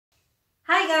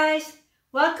guys!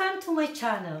 Welcome to my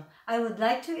channel. I would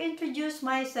like to introduce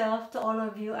myself to all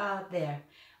of you out there.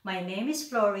 My name is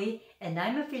Flory and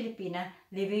I'm a Filipina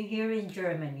living here in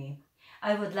Germany.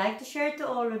 I would like to share to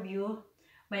all of you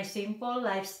my simple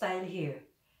lifestyle here.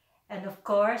 And of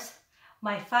course,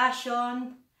 my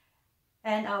fashion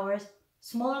and our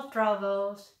small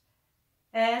travels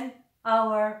and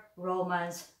our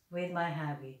romance with my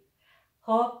hubby.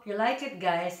 Hope you like it,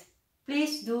 guys.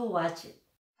 Please do watch it.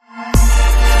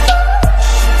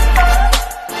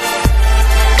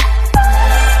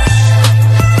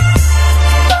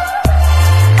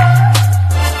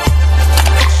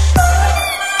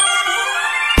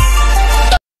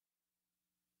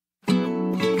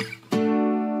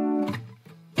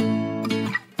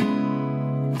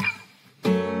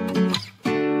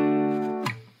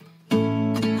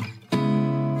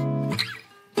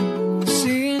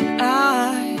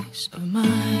 Of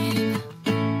mine,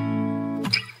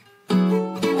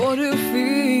 what do you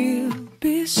feel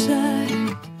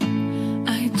beside?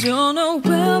 I don't know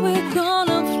where we're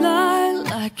gonna fly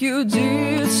like you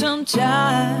did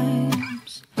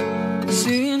sometimes.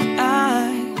 Seeing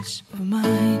eyes of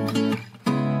mine.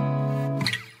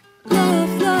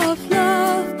 Love, love,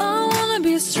 love, I wanna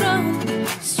be strong,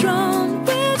 strong.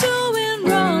 We're doing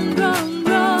wrong, wrong,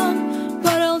 wrong,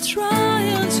 but I'll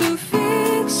try to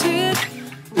fix it.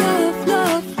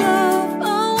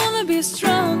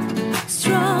 Strong,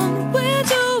 strong, we're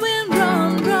doing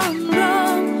wrong, wrong,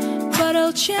 wrong, but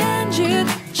I'll change it,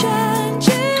 change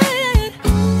it.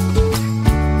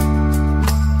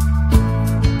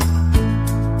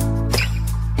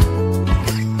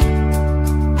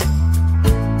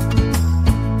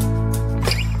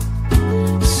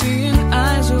 Seeing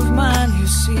eyes of mine, you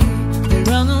see,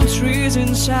 there are no trees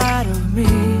inside of me.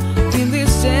 In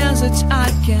this desert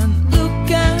I can look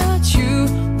at you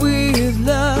with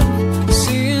love.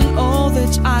 Seeing all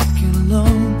that I can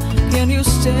learn, can you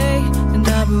stay and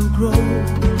I will grow,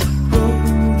 grow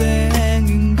the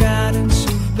hanging gardens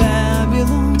of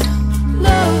Babylon.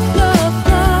 Love, love,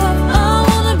 love, I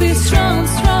wanna be strong,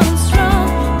 strong, strong.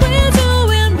 We're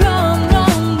doing wrong,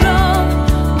 wrong, wrong,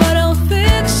 but I'll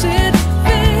fix it,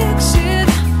 fix it.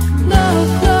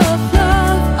 Love, love,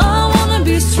 love, I wanna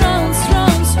be strong,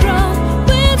 strong, strong.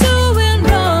 We're doing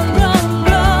wrong, wrong,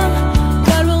 wrong,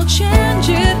 but we'll change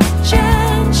it,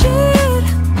 change it.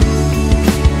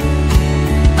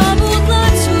 I would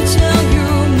like to tell you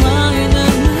mine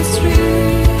and my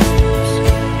dreams.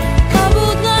 I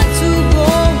would like to go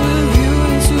with you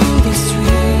into the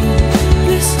street.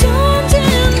 Please don't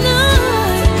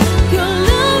deny, your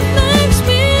love makes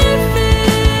me feel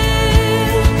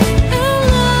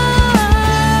alive.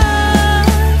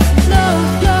 Love,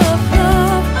 love,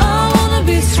 love, I wanna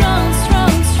be strong,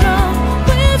 strong, strong.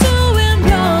 We're doing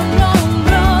wrong, wrong,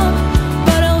 wrong,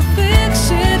 but I'll fix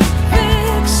it,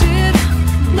 fix it.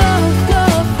 Love,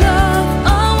 love, love, I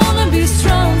wanna be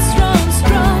strong, strong,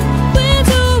 strong. We're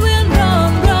doing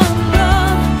wrong, wrong,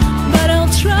 wrong, but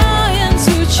I'll try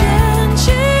to change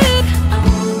it.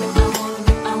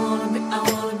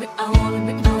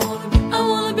 I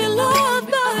wanna be loved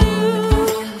by you.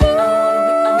 Loved by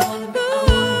you.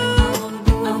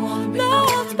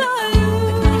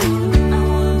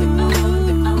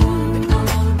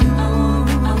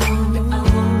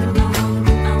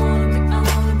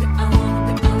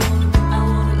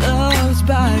 Loved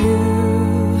by you.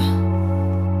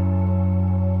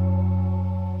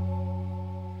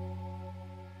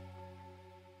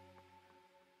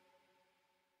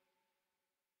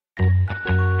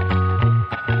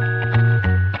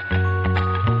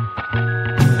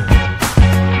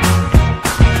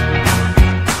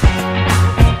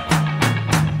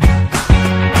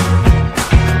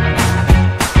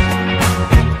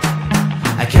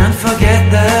 I can't forget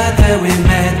the day we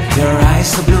met. Your eyes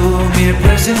so blue, me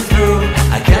pressing through.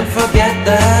 I can't forget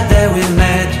the day we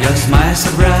met. Your smile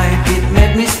so bright, it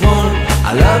made me small.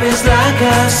 Our love is like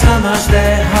a summer's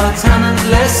day, hot and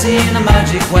endless in a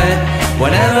magic way.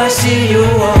 Whenever I see you,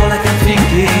 all I can think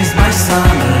is my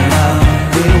summer love.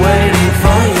 Been waiting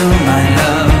for you, my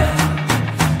love.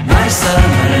 My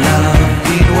summer love.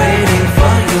 Been waiting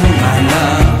for you, my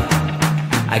love.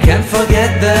 I can't forget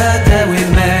the day we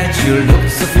met. You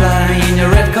looked so fly in your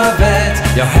red Corvette.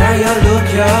 Your hair, your look,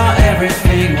 your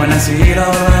everything. When I see it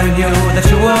all, I knew that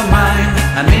you were mine.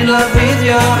 I'm in love with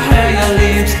your hair, your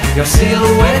lips, your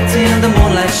silhouette in the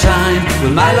moonlight shine.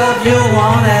 With my love you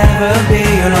won't ever be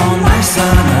alone. My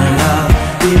summer love,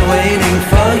 been waiting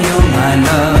for you, my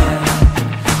love.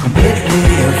 Completely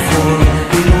a fool,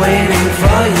 been waiting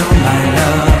for you, my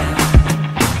love.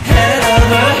 Head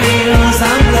over heels,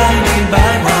 I'm blinded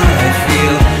by what I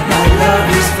feel. My love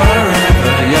is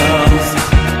forever yours.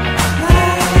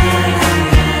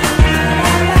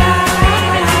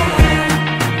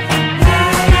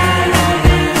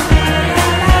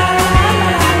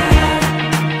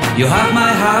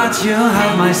 you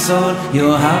have my soul,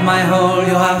 you have my whole,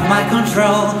 you have my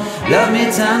control. Love me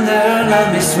tender,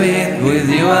 love me sweet, with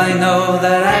you I know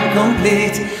that I'm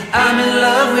complete. I'm in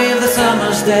love with the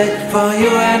summer's day, for you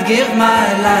I'd give my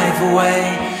life away.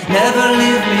 Never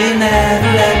leave me,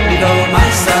 never let me go, my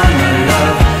summer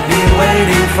love, be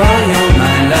waiting for you,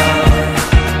 my love.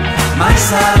 My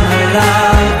summer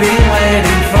love, be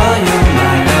waiting for you,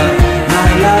 my love. My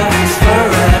love is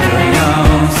forever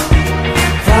yours,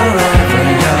 forever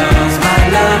yours. My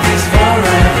love is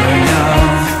forever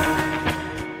yours.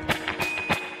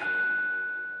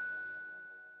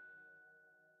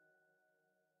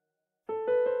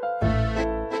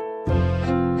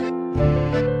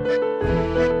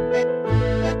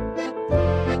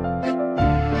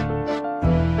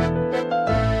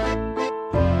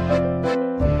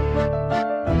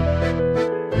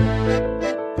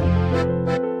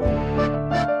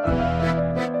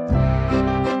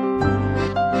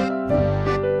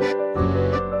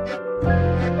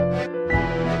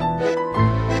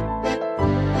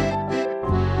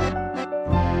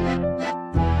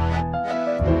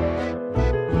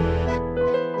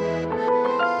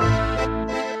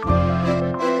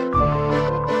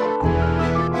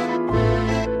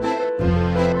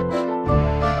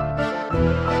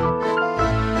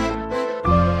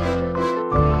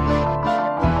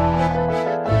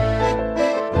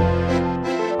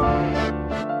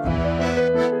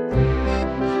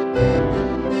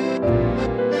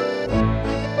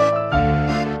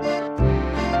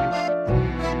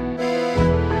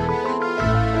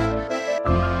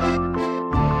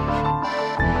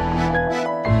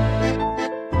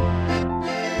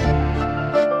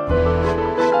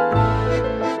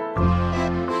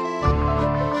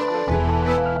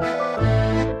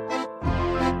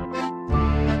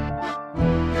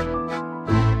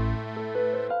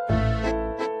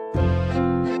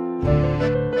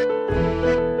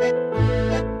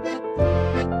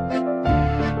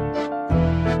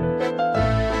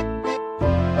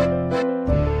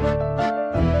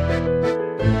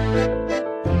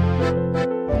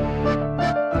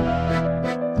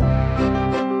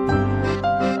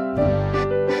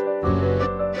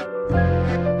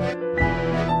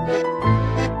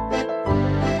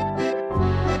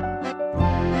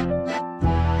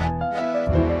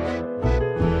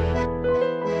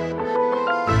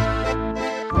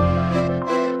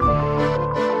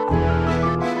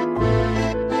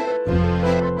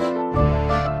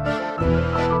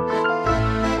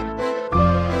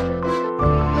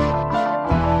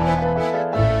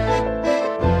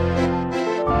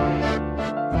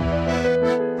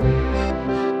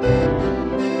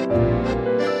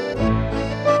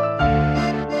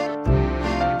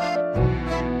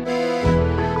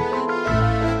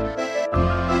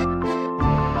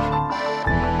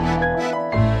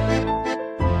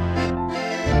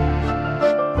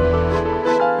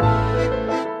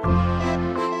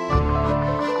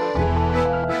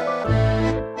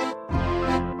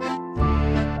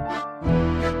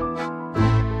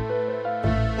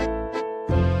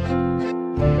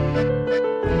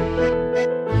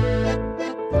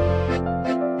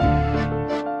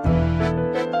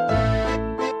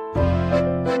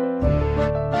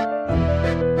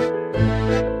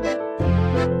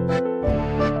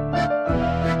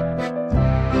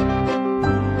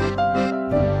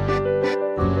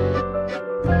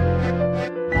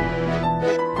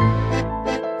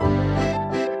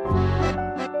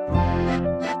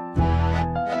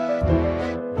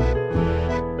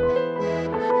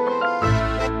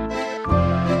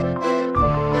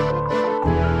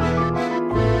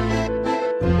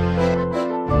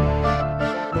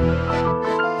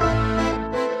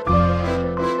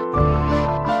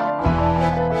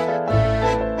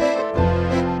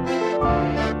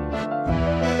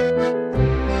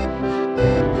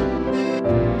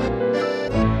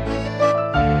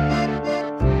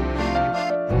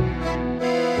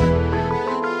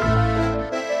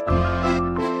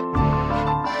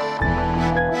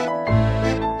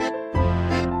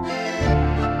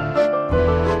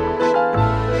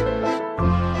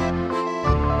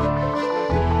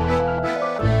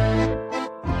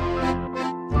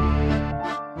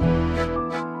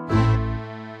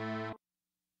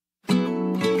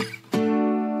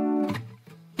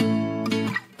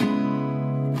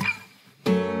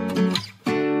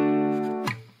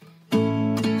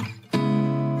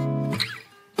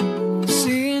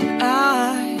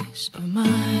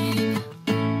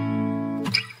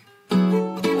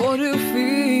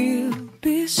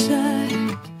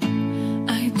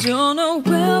 Don't know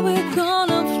where we're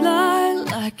gonna fly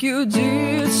like you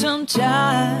did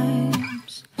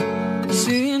sometimes.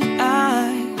 Seeing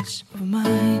eyes of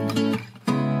mine.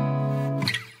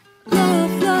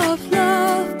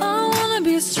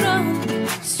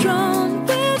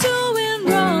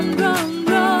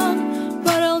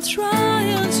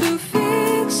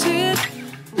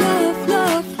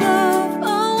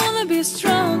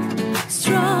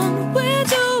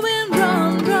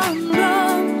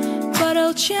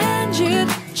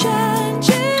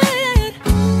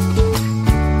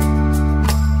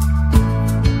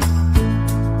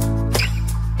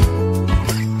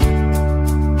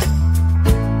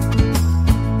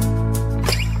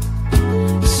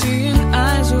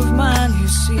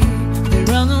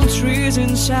 trees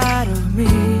inside of me.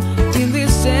 In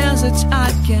this desert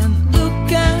I can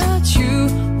look at you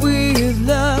with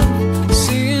love,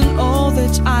 seeing all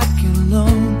that I can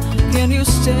learn. Can you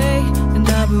stay and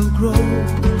I will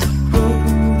grow?